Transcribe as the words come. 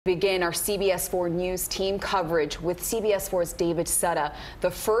Begin our CBS 4 News team coverage with CBS 4's David Sutta,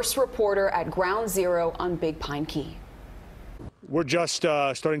 the first reporter at Ground Zero on Big Pine Key. We're just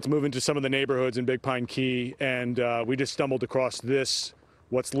starting to move into some of the neighborhoods in Big Pine Key, and we just stumbled across this,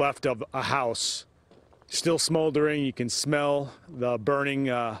 what's left of a house. Still smoldering. You can smell the burning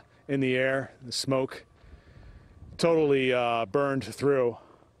in the air, the smoke. Totally burned through.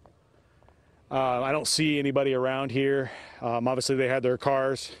 I don't see anybody around here. Obviously, they had their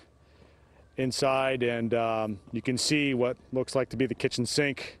cars inside, and you can see what looks like to be the kitchen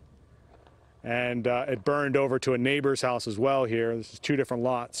sink. And it burned over to a neighbor's house as well here. This is two different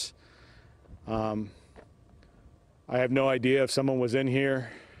lots. I have no idea if someone was in here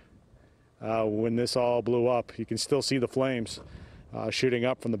when this all blew up. You can still see the flames shooting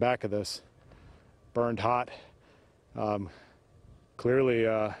up from the back of this. Burned hot. Clearly,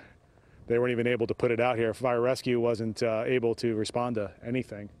 they weren't even able to put it out here. Fire rescue wasn't able to respond to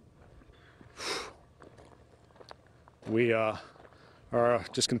anything. We are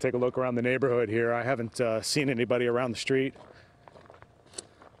just going to take a look around the neighborhood here. I haven't seen anybody around the street.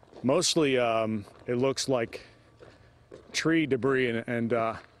 Mostly, it looks like tree debris and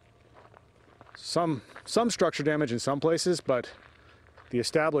some structure damage in some places, but the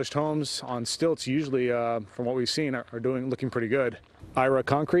established homes on stilts usually, from what we've seen, are looking pretty good. Ira,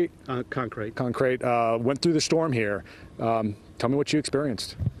 concrete? Concrete. Concrete. Went through the storm here. Tell me what you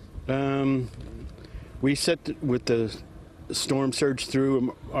experienced. We set with the storm surge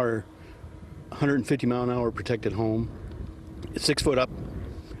through our 150 mile an hour protected home. 6 foot up,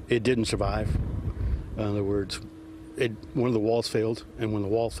 it didn't survive. In other words, one of the walls failed, and when the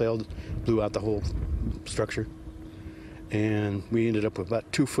wall failed, it blew out the whole structure. And we ended up with about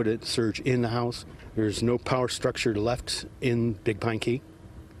 2 foot surge in the house. There's no power structure left in Big Pine Key.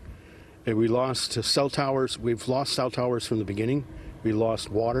 And we lost cell towers. We've lost cell towers from the beginning. We lost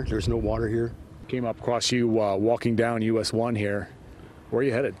water. There's no water here. Came up across you walking down US 1 here. Where are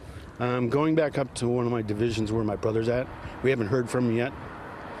you headed? I'm going back up to one of my divisions where my brother's at. We haven't heard from him yet.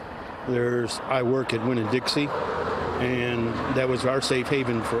 I work at Winn-Dixie, and that was our safe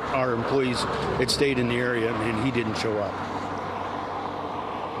haven for our employees. It stayed in the area, and he didn't show up.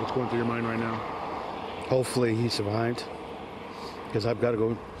 What's going through your mind right now? Hopefully he survived, because I've got to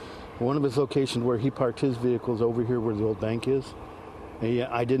go. One of his locations where he parked his vehicles over here where the old bank is. And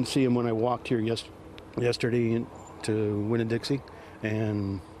I didn't see him when I walked here yesterday to Winn-Dixie,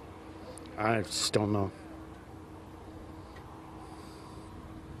 and I just don't know.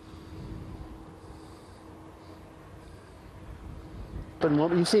 But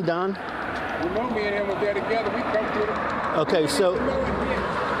you see Don? You know me and him were there together. We come through the... Okay, so... We slept through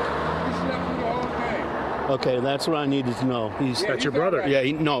the whole thing. Okay, that's what I needed to know. That's your brother? Right. Yeah,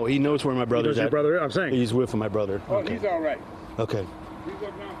 he knows where my brother's at. Your brother? I'm saying. He's with my brother. Oh, okay. He's all right. Okay. He's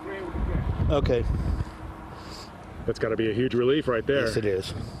up now playing with the cat. Okay. That's got to be a huge relief right there. Yes, it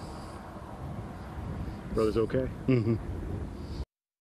is. Brother's okay? Mm-hmm.